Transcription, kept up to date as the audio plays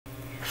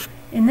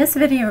In this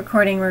video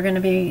recording, we're going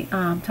to be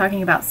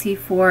talking about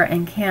C4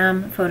 and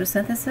CAM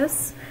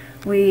photosynthesis.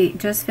 We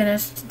just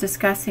finished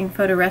discussing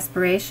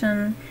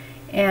photorespiration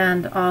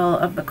and all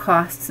of the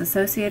costs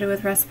associated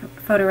with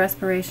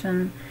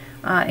photorespiration,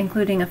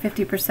 including a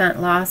 50%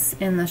 loss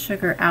in the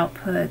sugar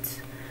output,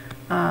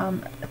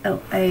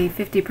 a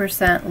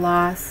 50%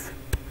 loss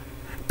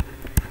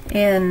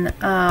in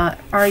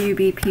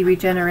RUBP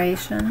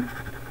regeneration,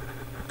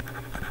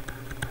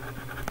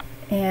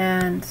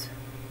 and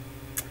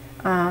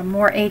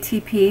more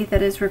ATP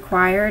that is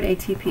required.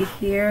 ATP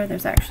here,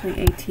 there's actually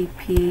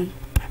ATP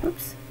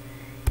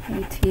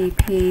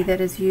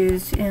that is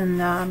used in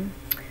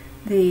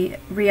the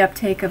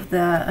reuptake of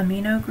the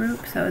amino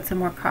group, so it's a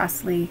more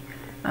costly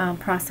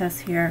process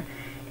here.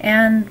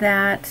 And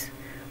that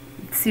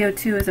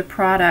CO2 is a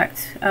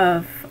product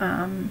of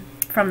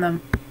from the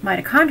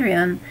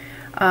mitochondrion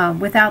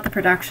without the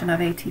production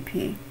of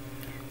ATP.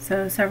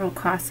 So several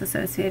costs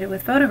associated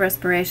with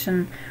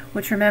photorespiration,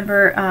 which,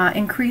 remember,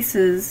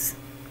 increases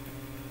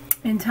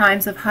in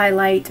times of high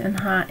light and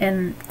high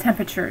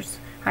temperatures.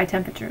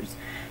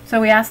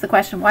 So we ask the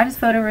question, why does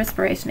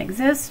photorespiration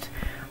exist?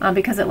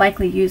 Because it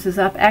likely uses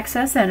up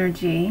excess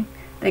energy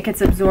that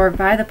gets absorbed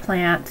by the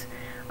plant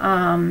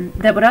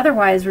that would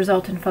otherwise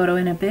result in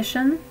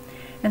photoinhibition.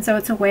 And so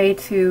it's a way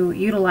to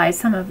utilize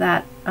some of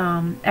that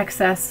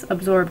excess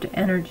absorbed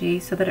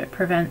energy so that it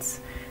prevents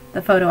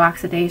the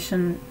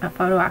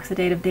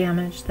photooxidative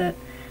damage that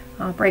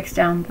breaks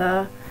down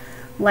the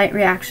light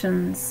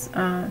reactions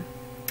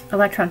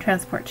electron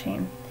transport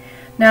chain.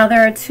 Now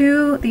there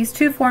are these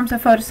two forms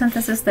of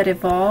photosynthesis that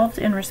evolved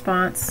in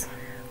response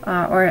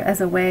or as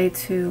a way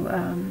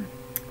to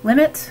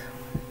limit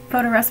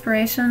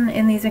photorespiration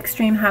in these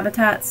extreme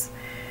habitats,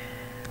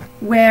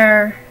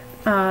 where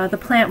the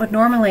plant would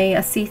normally, a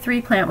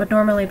C3 plant would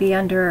normally be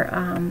under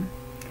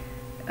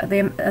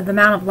the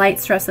amount of light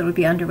stress that would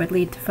be under would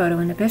lead to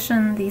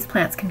photoinhibition. These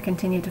plants can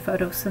continue to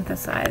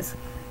photosynthesize.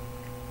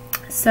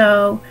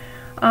 So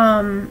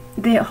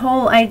the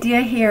whole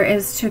idea here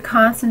is to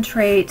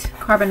concentrate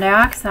carbon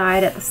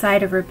dioxide at the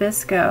site of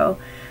Rubisco,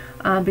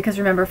 because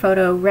remember,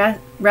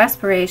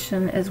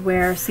 photorespiration is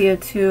where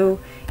CO2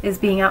 is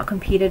being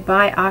outcompeted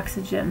by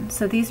oxygen.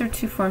 So these are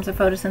two forms of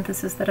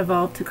photosynthesis that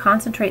evolved to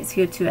concentrate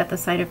CO2 at the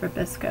site of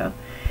Rubisco.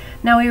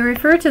 Now we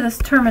refer to this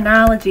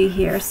terminology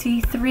here.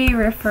 C3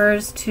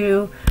 refers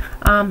to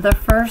the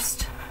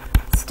first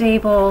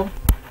stable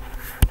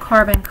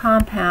carbon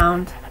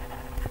compound,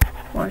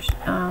 or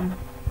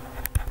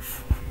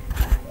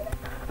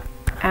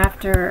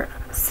after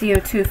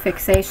CO2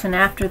 fixation,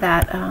 after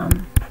that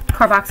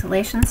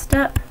carboxylation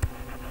step.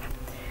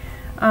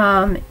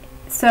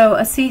 So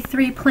a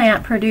C3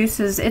 plant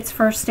produces its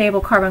first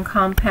stable carbon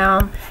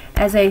compound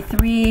as a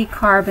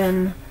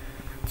 3-carbon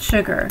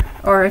sugar,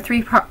 or a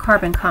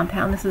 3-carbon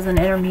compound. This is an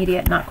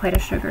intermediate, not quite a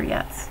sugar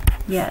yet,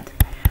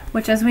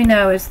 which, as we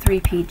know, is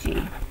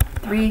 3-PG,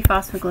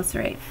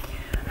 3-phosphoglycerate.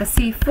 A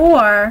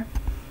C4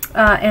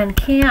 and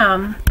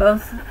CAM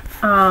both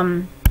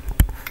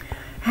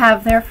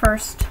have their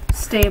first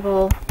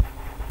stable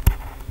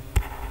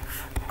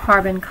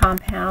carbon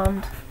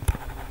compound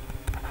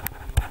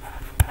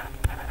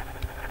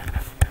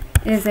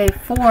is a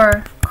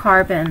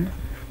 4-carbon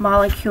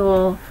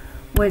molecule,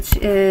 which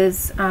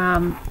is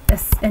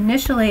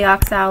initially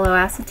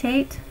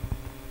oxaloacetate,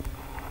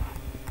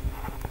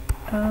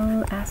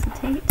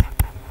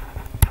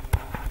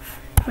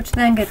 which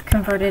then gets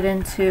converted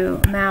into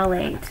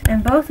malate.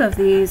 And both of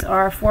these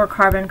are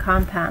 4-carbon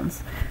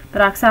compounds, but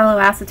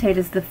oxaloacetate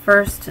is the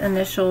first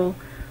initial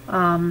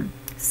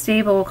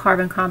stable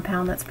carbon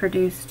compound that's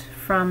produced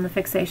from the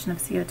fixation of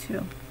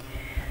CO2.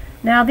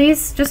 Now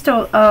these, just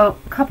a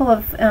couple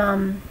of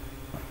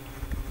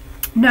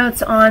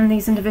notes on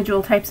these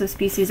individual types of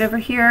species. Over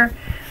here,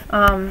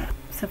 so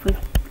if we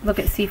look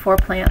at C4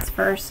 plants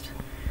first.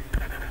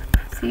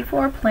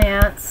 C4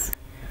 plants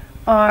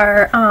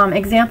are,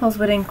 examples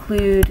would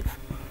include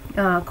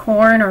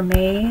corn or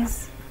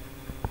maize.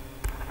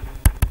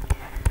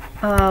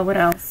 What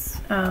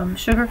else?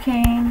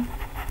 Sugarcane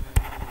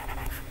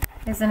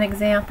is an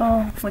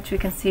example, which we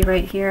can see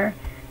right here.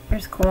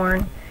 Here's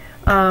corn.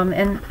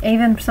 And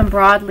even some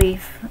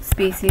broadleaf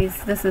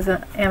species. This is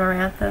an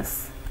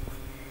amaranthus.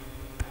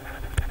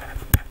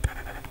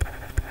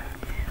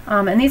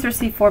 And these are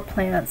C4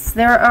 plants.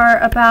 There are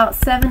about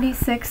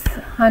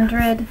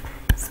 7,600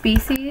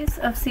 species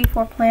of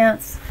C4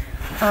 plants.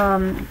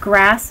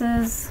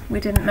 Grasses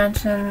we didn't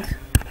mention,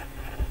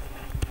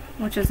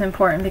 which is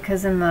important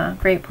because in the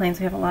Great Plains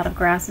we have a lot of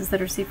grasses that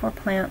are C4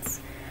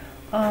 plants.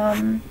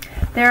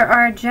 There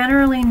are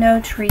generally no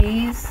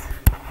trees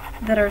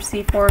that are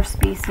C4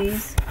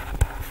 species.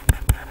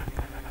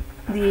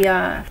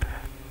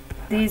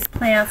 These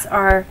plants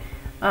are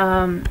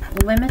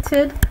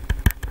limited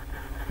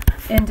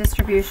in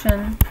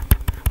distribution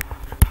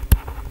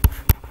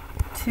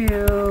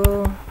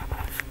to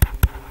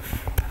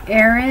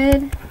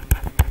arid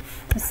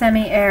to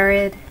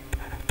semi-arid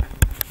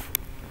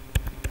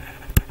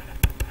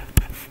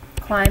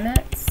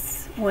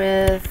climates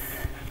with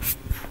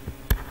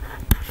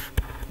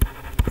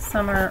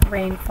summer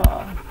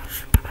rainfall.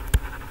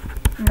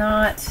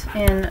 Not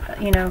in,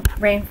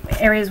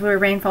 areas where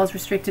rainfall is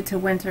restricted to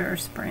winter or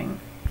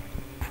spring.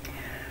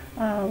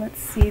 Let's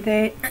see,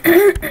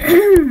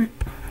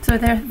 so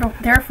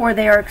therefore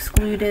they are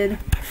excluded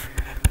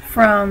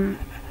from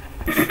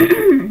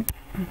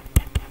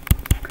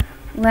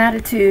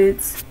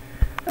latitudes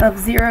of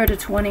 0 to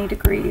 20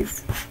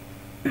 degrees,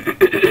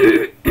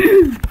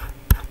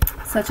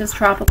 such as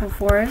tropical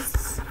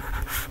forests,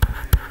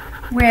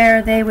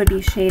 where they would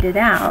be shaded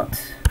out.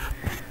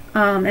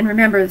 And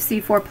remember,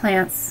 C4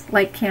 plants,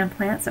 like cam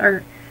plants,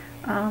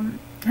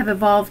 have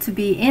evolved to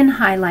be in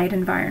high light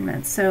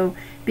environments. So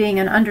being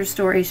an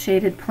understory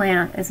shaded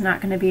plant is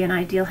not going to be an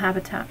ideal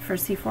habitat for a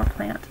C4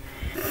 plant.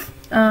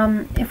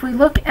 If we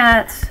look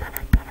at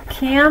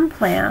cam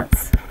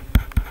plants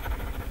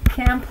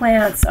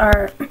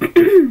are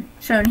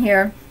shown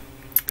here.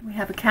 We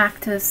have a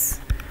cactus,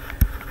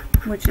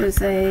 which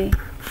is a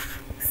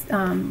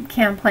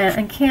cam plant.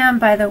 And cam,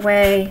 by the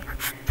way,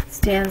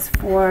 stands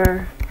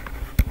for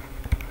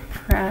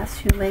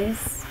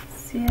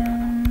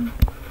crassulacean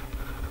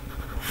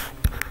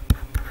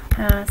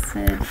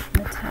acid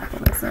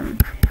metabolism.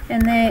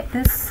 And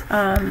this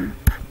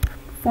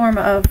form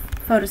of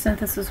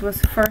photosynthesis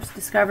was first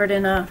discovered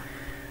in a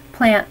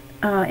plant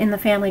in the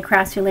family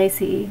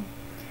Crassulaceae.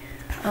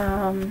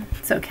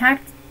 So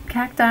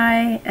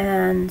cacti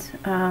and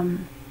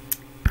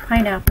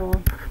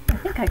pineapple. I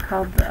think I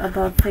called the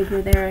above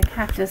figure there a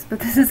cactus, but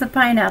this is a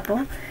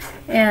pineapple.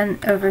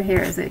 And over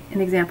here is an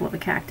example of a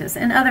cactus.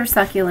 And other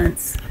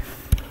succulents,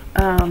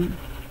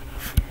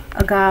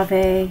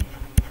 agave,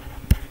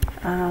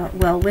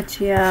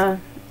 welwitschia,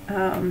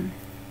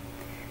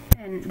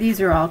 and these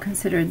are all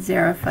considered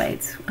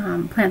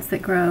xerophytes, plants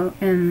that grow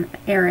in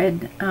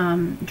arid,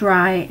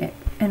 dry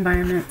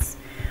environments.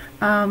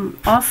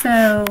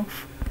 Also,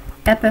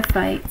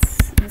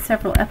 epiphytes.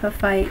 Several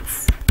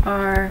epiphytes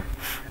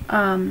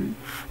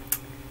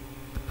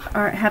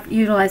have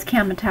utilized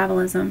cam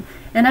metabolism,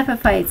 and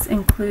epiphytes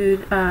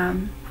include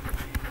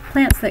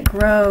plants that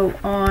grow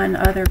on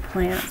other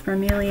plants,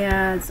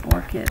 bromeliads,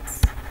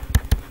 orchids.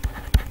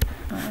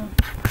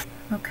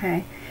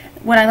 Okay,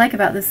 what I like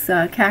about this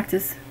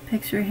cactus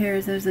picture here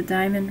is there's a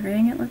diamond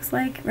ring, it looks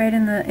like, right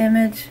in the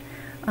image,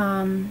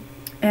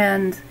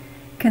 and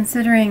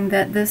considering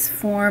that this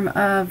form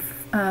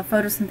of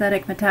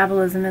photosynthetic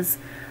metabolism is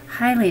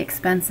highly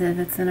expensive,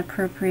 it's an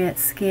appropriate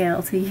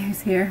scale to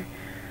use here.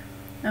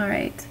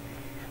 Alright,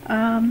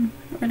 we're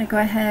going to go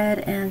ahead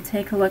and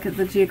take a look at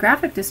the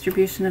geographic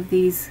distribution of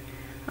these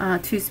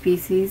two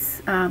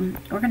species. We're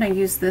going to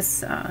use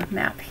this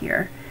map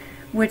here,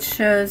 which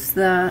shows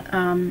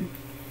the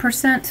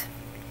percent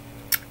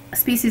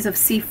species of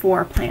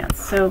C4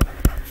 plants. So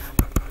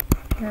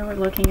here we're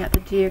looking at the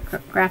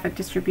geographic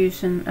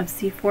distribution of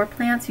C4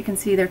 plants. You can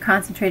see they're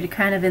concentrated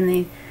kind of in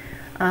the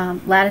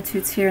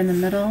latitudes here in the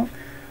middle.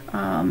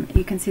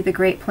 You can see the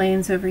Great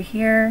Plains over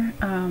here,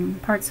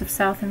 parts of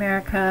South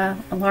America,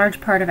 a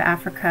large part of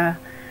Africa,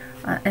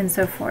 and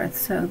so forth.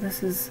 So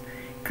this is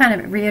kind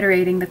of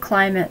reiterating the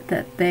climate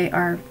that they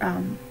are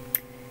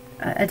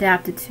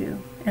adapted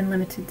to and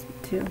limited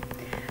to.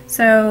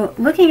 So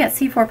looking at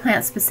C4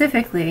 plants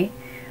specifically,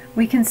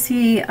 we can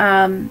see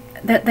that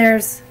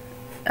there's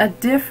a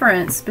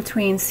difference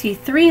between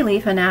C3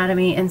 leaf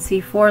anatomy and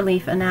C4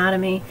 leaf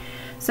anatomy.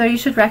 So you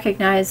should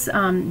recognize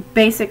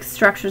basic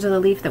structures of the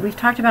leaf that we've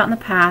talked about in the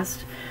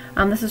past.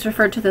 This is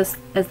referred to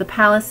as the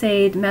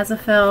palisade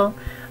mesophyll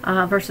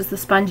versus the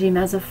spongy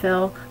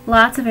mesophyll.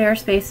 Lots of air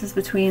spaces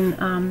between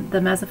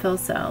the mesophyll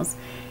cells.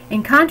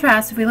 In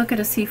contrast, if we look at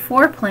a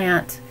C4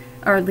 plant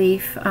or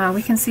leaf,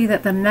 we can see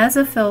that the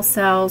mesophyll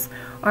cells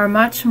are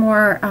much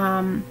more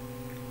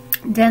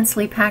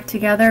densely packed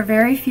together,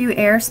 very few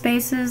air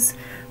spaces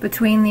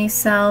between these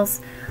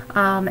cells,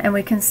 and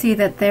we can see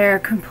that they're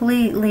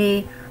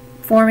completely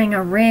forming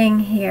a ring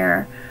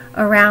here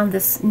around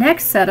this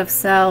next set of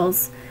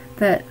cells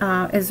that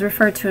is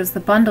referred to as the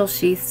bundle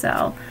sheath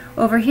cell.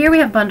 Over here we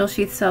have bundle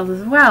sheath cells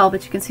as well,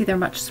 but you can see they're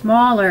much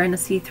smaller in a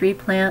C3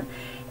 plant,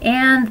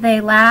 and they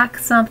lack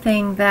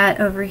something that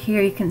over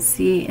here you can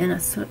see in a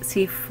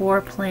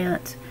C4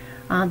 plant.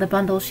 The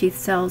bundle sheath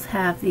cells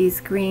have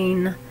these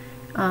green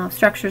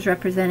structures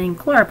representing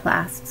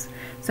chloroplasts.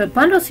 So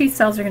bundle sheath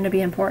cells are going to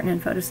be important in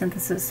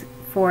photosynthesis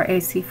for a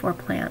C4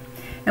 plant.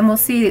 And we'll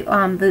see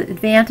the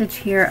advantage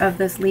here of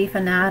this leaf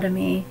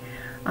anatomy.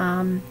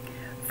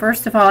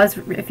 First of all,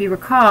 if you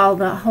recall,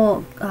 the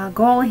whole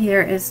goal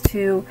here is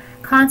to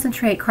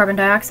concentrate carbon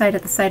dioxide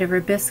at the site of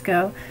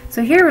rubisco.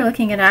 So here we're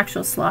looking at an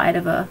actual slide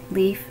of a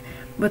leaf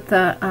with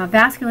the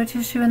vascular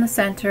tissue in the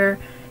center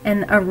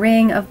and a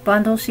ring of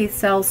bundle sheath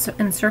cells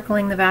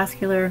encircling the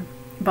vascular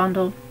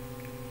bundle.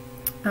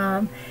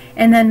 And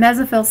then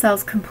mesophyll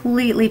cells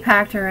completely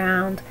packed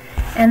around.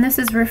 And this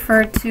is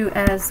referred to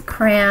as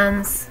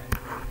Kranz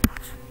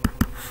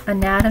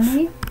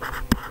anatomy,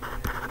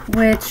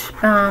 which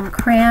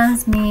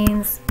Kranz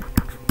means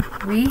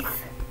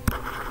wreath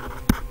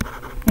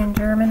in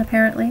German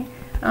apparently,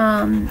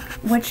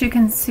 which you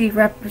can see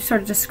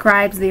sort of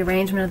describes the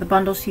arrangement of the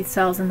bundle sheath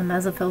cells and the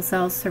mesophyll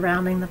cells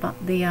surrounding the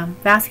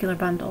vascular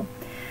bundle.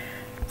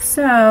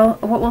 So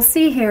what we'll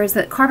see here is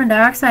that carbon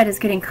dioxide is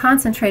getting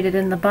concentrated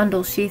in the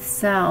bundle sheath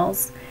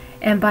cells,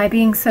 and by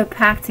being so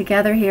packed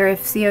together here,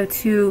 if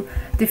CO2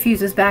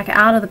 diffuses back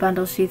out of the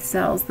bundle sheath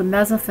cells, the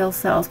mesophyll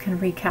cells can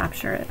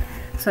recapture it.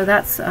 So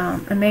that's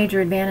a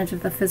major advantage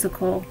of the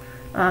physical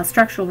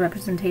structural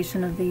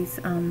representation of these,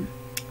 an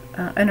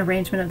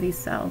arrangement of these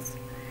cells.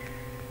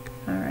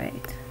 All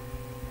right.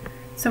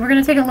 So we're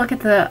going to take a look at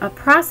the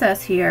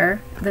process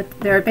here.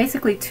 There are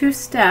basically two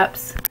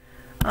steps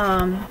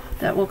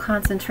that we'll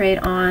concentrate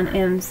on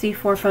in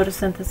C4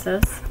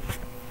 photosynthesis.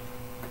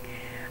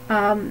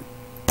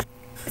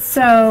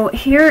 So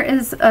here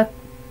is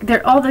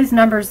all these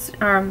numbers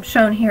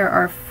shown here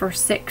are for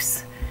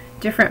 6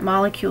 different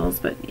molecules,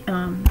 but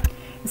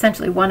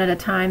essentially one at a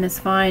time is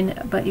fine,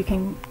 but you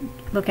can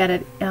look at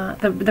it,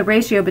 the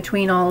ratio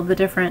between all of the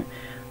different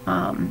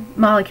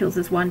molecules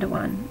is 1 to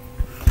 1.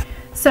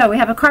 So we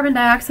have a carbon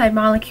dioxide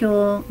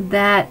molecule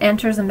that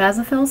enters a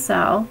mesophyll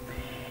cell,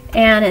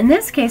 and in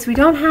this case we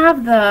don't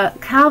have the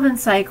Calvin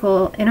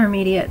cycle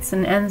intermediates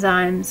and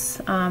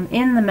enzymes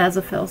in the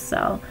mesophyll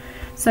cell.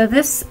 So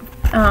this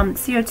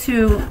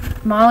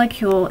CO2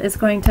 molecule is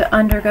going to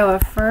undergo a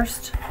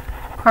first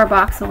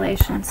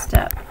carboxylation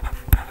step.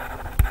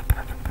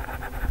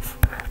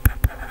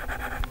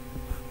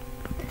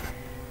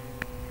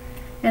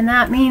 And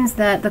that means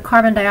that the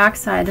carbon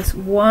dioxide, this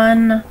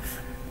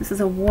is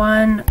a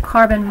 1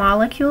 carbon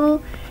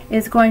molecule,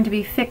 is going to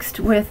be fixed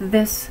with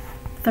this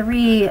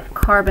 3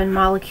 carbon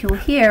molecule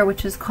here,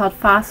 which is called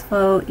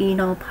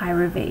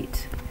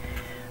phosphoenolpyruvate.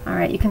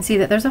 Alright, you can see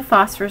that there's a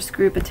phosphorus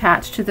group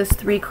attached to this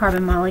 3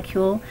 carbon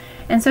molecule,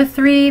 and so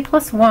 3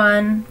 plus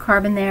 1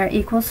 carbon there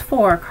equals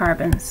 4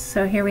 carbons.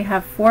 So here we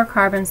have 4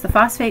 carbons. The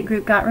phosphate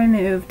group got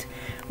removed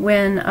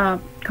when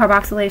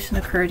carboxylation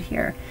occurred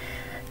here.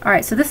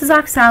 Alright, so this is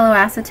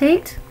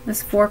oxaloacetate,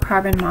 this 4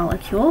 carbon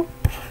molecule,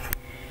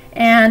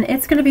 and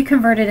it's going to be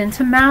converted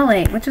into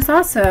malate, which is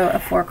also a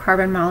 4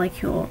 carbon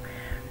molecule.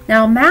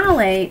 Now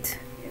malate,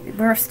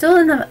 we're still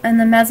in the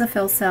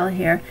mesophyll cell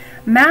here.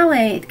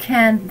 Malate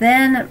can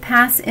then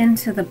pass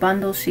into the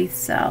bundle sheath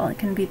cell. It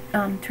can be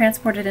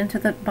transported into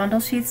the bundle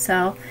sheath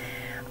cell,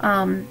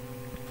 and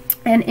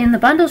in the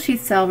bundle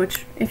sheath cell,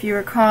 which if you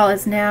recall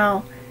is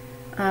now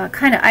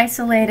kind of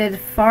isolated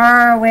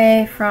far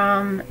away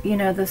from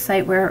the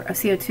site where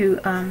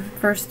CO2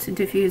 first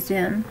diffused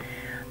in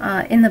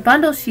the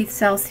bundle sheath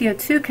cell,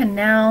 CO2 can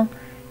now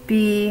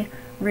be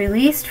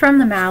released from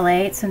the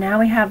malate. So now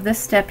we have this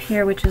step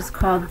here, which is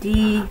called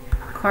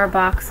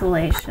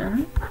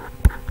decarboxylation.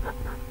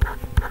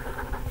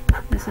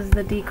 This is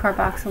the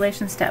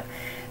decarboxylation step.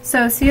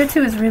 So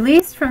CO2 is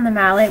released from the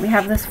malate. We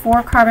have this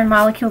 4 carbon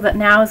molecule that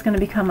now is going to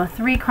become a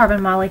 3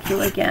 carbon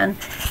molecule again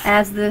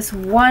as this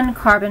 1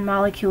 carbon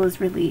molecule is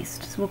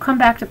released. So we'll come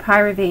back to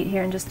pyruvate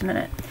here in just a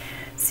minute.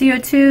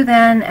 CO2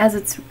 then, as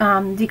it's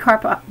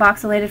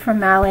decarboxylated from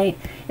malate,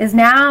 is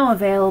now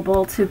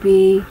available to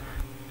be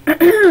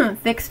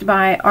fixed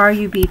by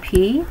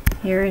RUBP.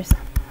 Here's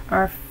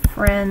our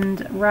friend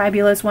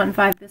ribulose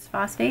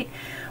 1,5-bisphosphate,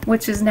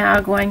 which is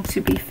now going to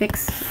be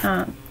fixed.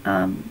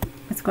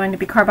 It's going to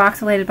be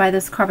carboxylated by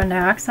this carbon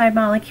dioxide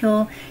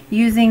molecule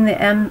using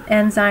the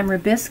enzyme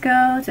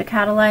Rubisco to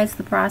catalyze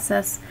the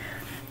process,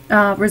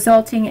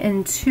 resulting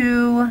in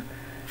 2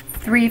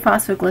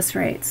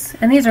 3-phosphoglycerates.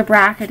 And these are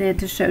bracketed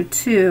to show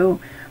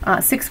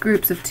 6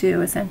 groups of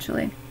 2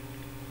 essentially.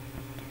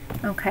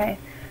 Okay.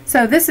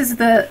 So this is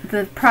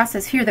the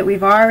process here that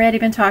we've already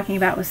been talking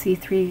about with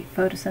C3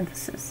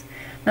 photosynthesis.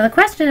 Now the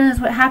question is,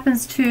 what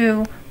happens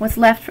to what's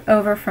left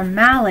over from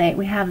malate?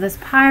 We have this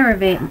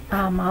pyruvate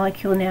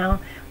molecule now,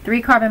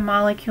 3 carbon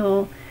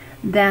molecule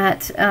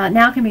that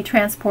now can be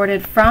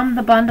transported from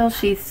the bundle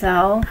sheath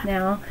cell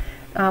now,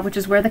 which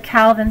is where the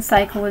Calvin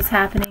cycle is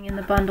happening in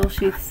the bundle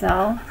sheath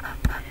cell.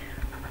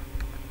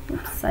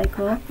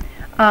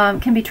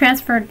 Can be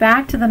transferred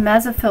back to the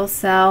mesophyll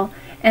cell,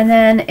 and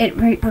then it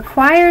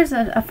requires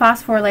a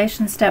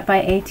phosphorylation step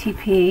by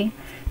ATP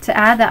to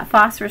add that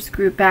phosphorus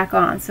group back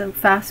on. So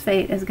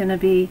phosphate is going to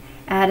be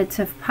added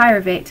to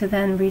pyruvate to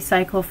then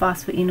recycle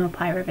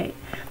phosphoenolpyruvate.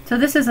 So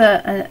this is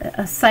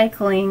a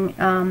cycling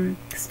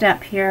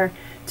step here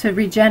to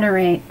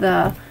regenerate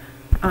the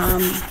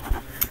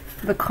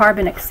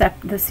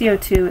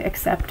CO2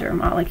 acceptor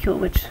molecule,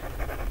 which,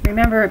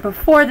 remember,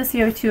 before the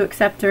CO2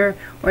 acceptor,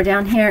 or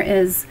down here,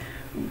 is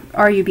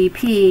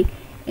RUBP.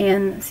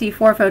 In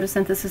C4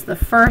 photosynthesis, the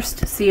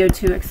first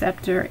CO2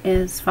 acceptor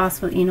is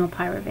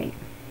phosphoenolpyruvate.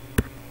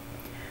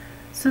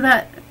 So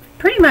that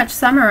pretty much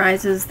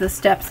summarizes the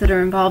steps that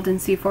are involved in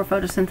C4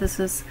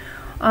 photosynthesis.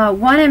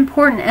 One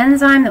important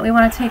enzyme that we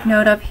want to take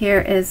note of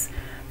here is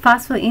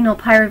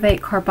phosphoenolpyruvate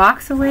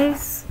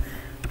carboxylase.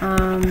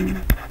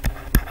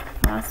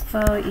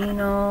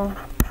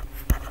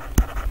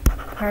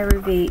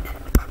 Phosphoenolpyruvate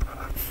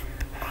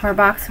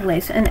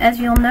carboxylase. And as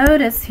you'll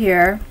notice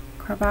here,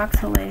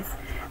 carboxylase,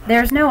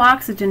 There's no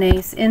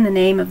oxygenase in the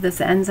name of this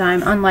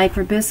enzyme, unlike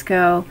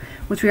ribisco,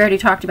 which we already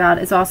talked about,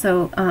 is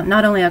also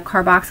not only a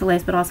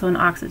carboxylase but also an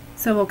oxidase.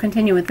 So we'll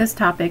continue with this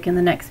topic in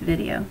the next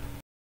video.